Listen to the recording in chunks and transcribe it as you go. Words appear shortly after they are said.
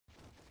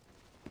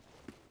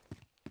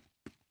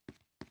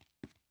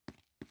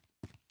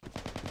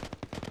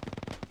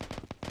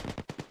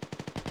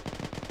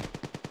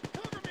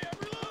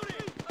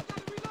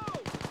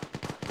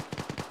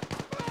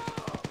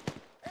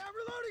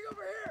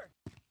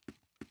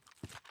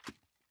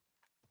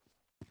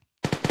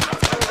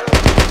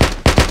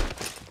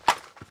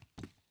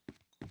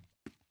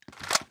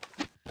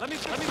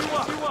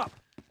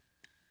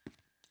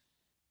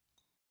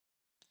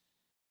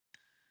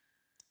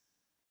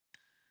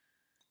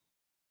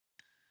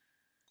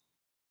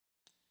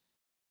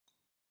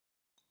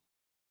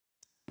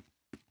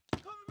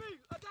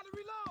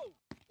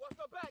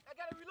Watch my back, I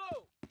gotta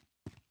reload!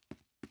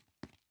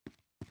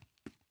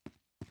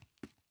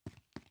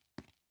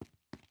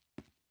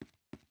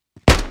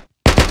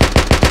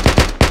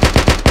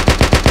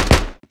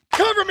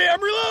 Cover me,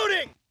 I'm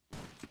reloading!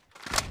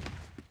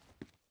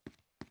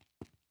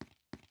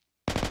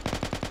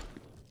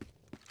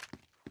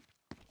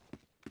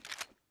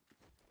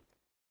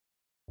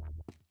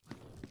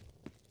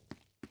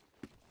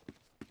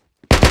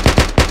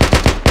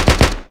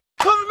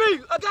 Cover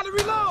me, I gotta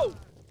reload!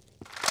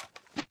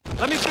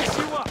 Let me fix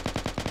you up.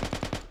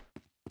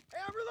 Hey,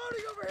 I'm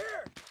reloading over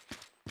here!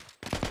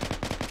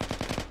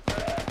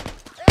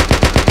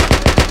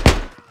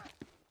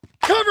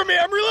 Cover me,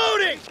 I'm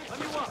reloading! Let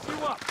me fix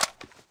you up.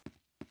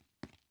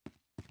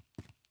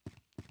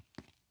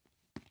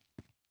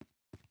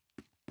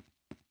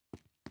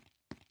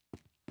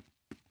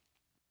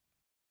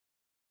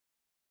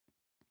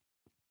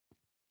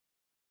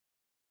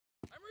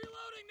 I'm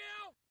reloading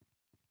now!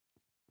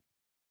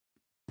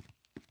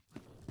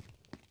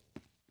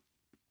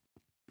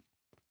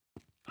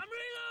 I'm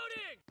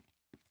reloading!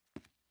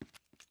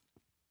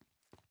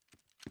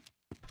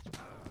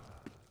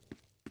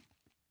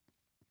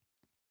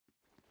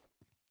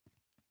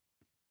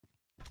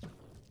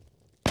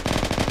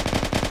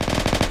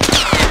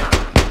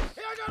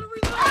 Hey, I gotta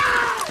reload!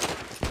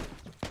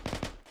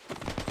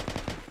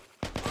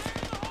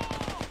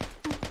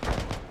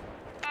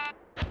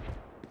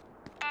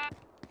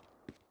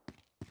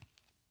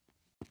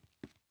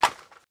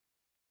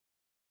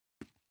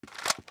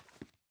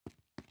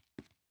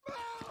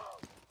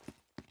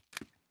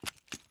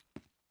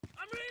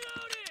 I'm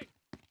reloading!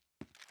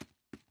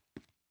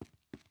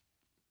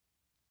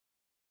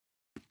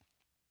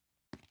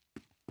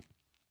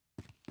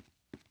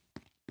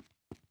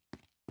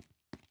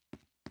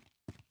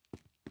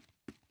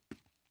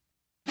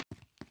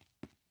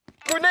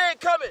 Grenade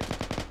coming!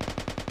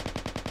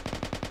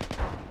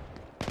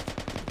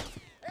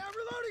 Hey, I'm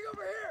reloading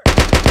over here!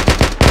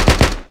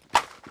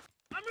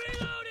 I'm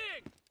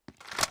reloading!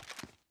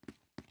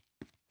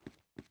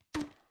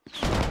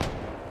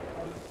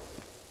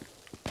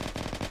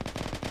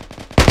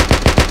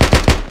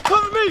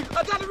 Cover me!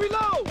 I gotta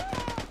reload!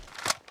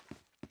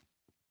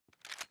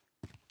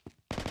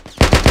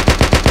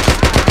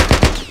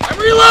 I'm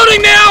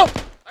reloading now!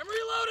 I'm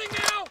reloading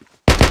now!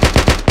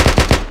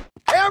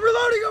 Hey, I'm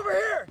reloading over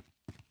here!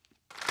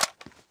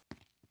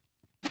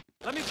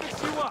 Let me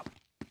fix you up.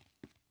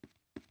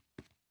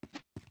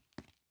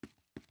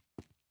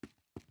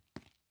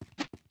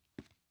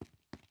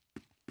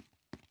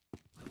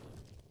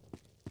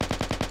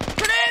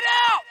 Grenade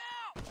out!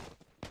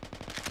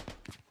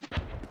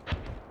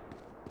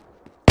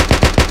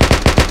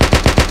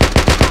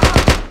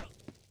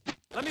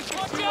 Let me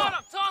fix you up.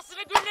 I'm tossing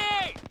a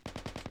grenade!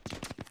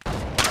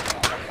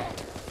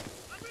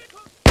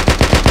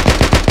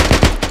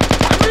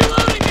 I'm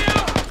reloading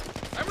now!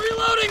 I'm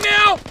reloading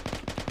now!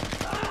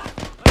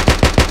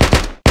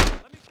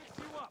 Let me fix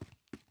you up.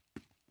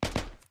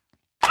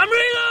 I'm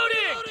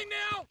reloading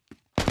now!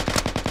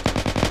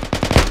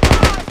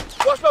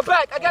 Watch my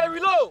back, I gotta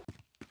reload!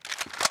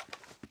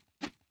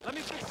 Let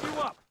me fix you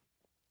up.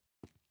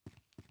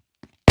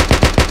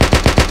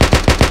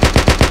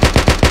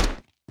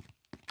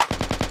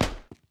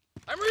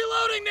 I'm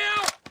reloading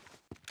now!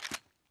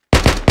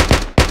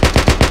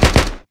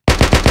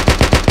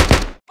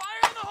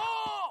 Fire in the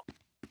hole!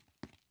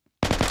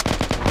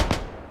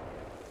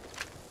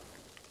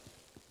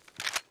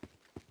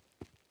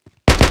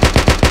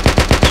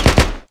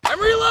 I'm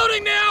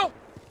reloading now!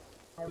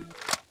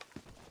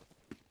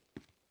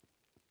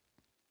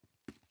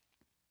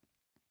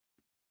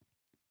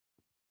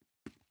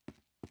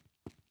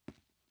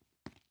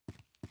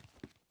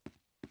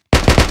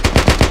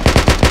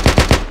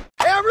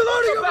 Hey, I'm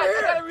reloading over here!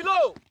 I gotta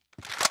reload!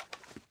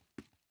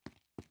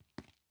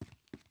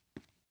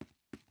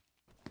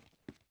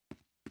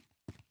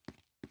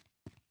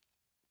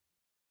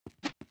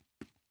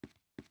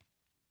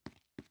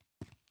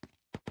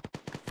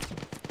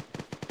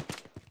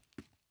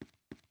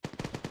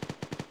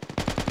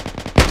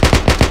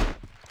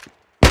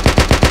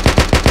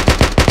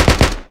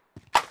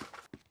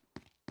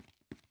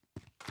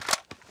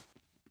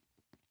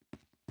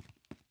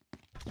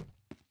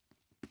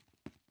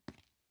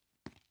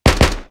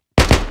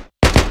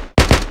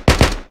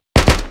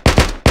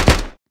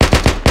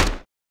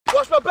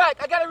 Watch my back,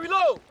 I gotta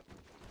reload!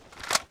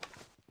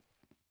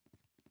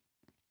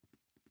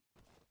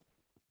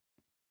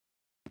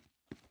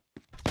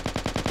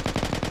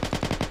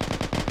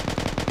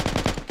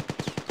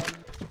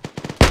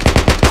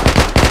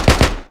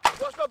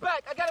 Watch my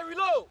back, I gotta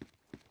reload!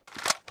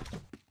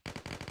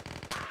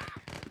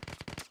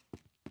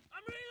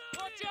 I'm reloading!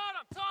 Watch out,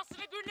 I'm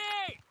tossing a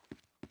grenade!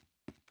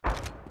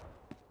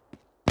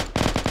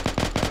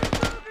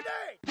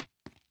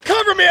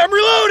 Cover me, I'm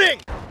reloading!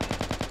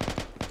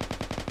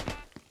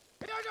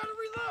 Hey, I gotta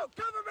reload!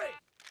 Cover me!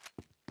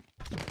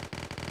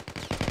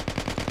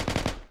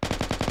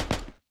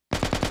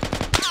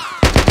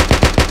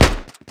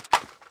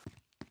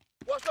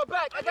 Watch my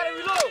back, I gotta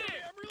reload!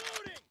 I'm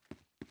reloading!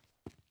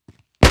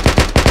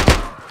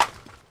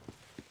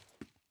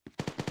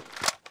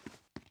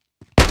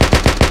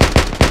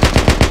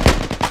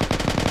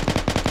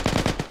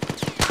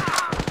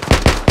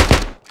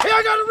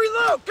 I gotta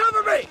reload!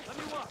 Cover me! Let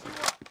me walk.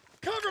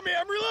 Cover me,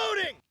 I'm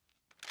reloading!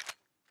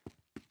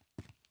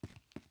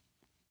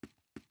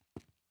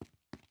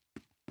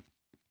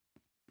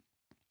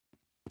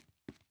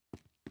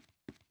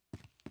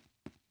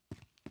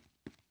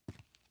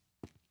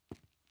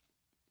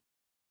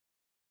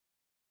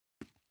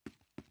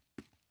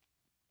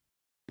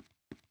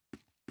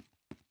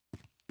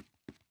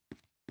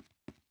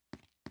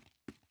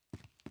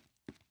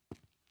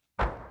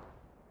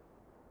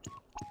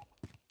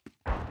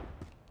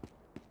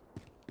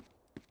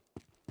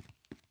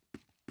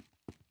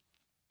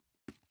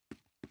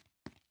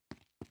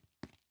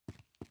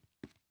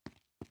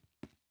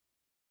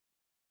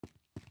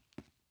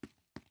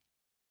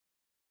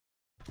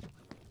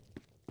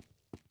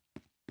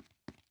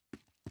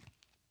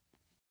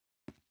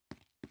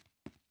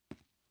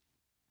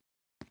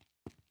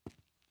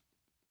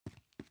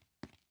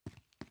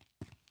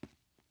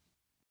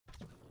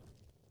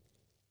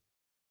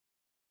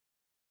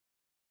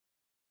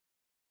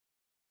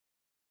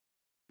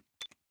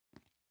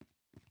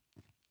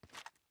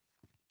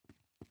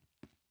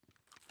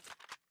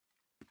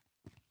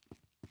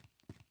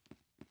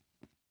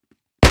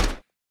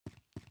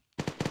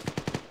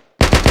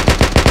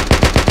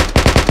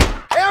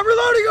 Hey, I'm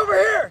reloading over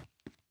here!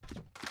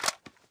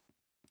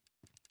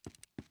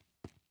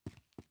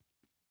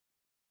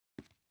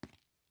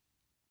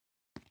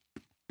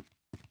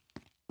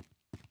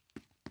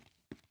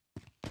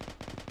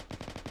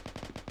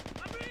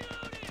 I'm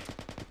reloading!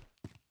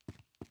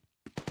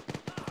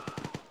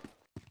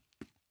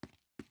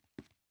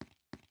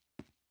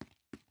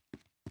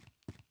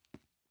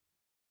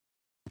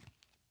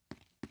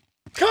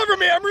 Cover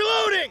me, I'm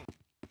reloading!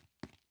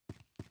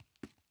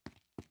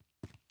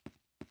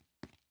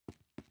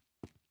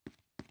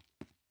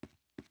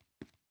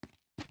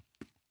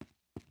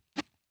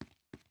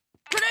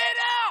 Grenade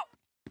out!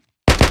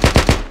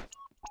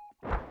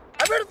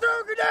 I better throw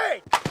a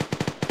grenade!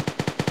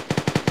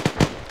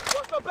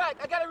 Watch my back,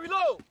 I gotta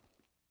reload!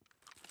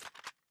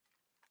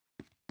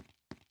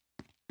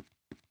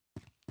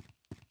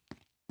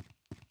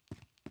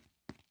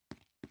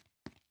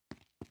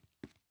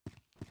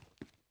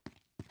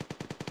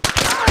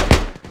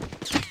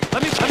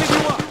 Let me do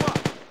up!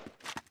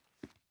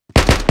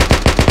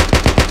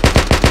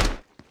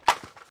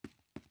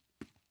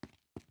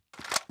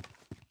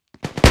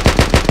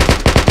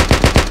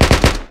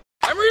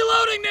 I'm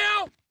reloading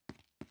now!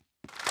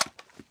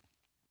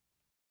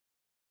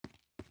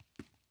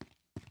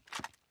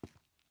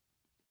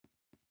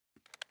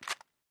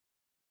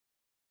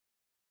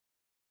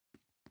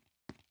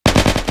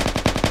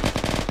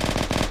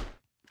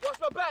 Watch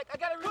my back, I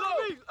gotta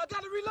reload! I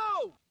gotta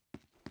reload!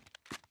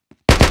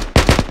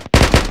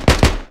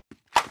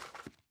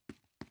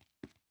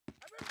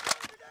 I'm ready for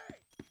a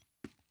grenade!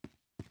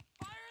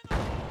 Fire in the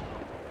hole!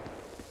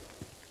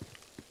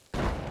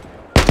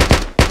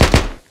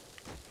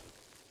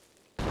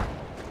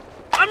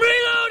 I'm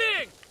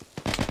reloading!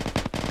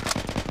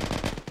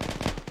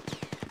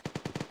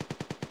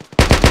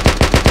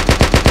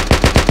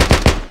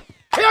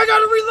 Hey, I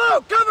gotta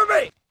reload! Cover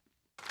me!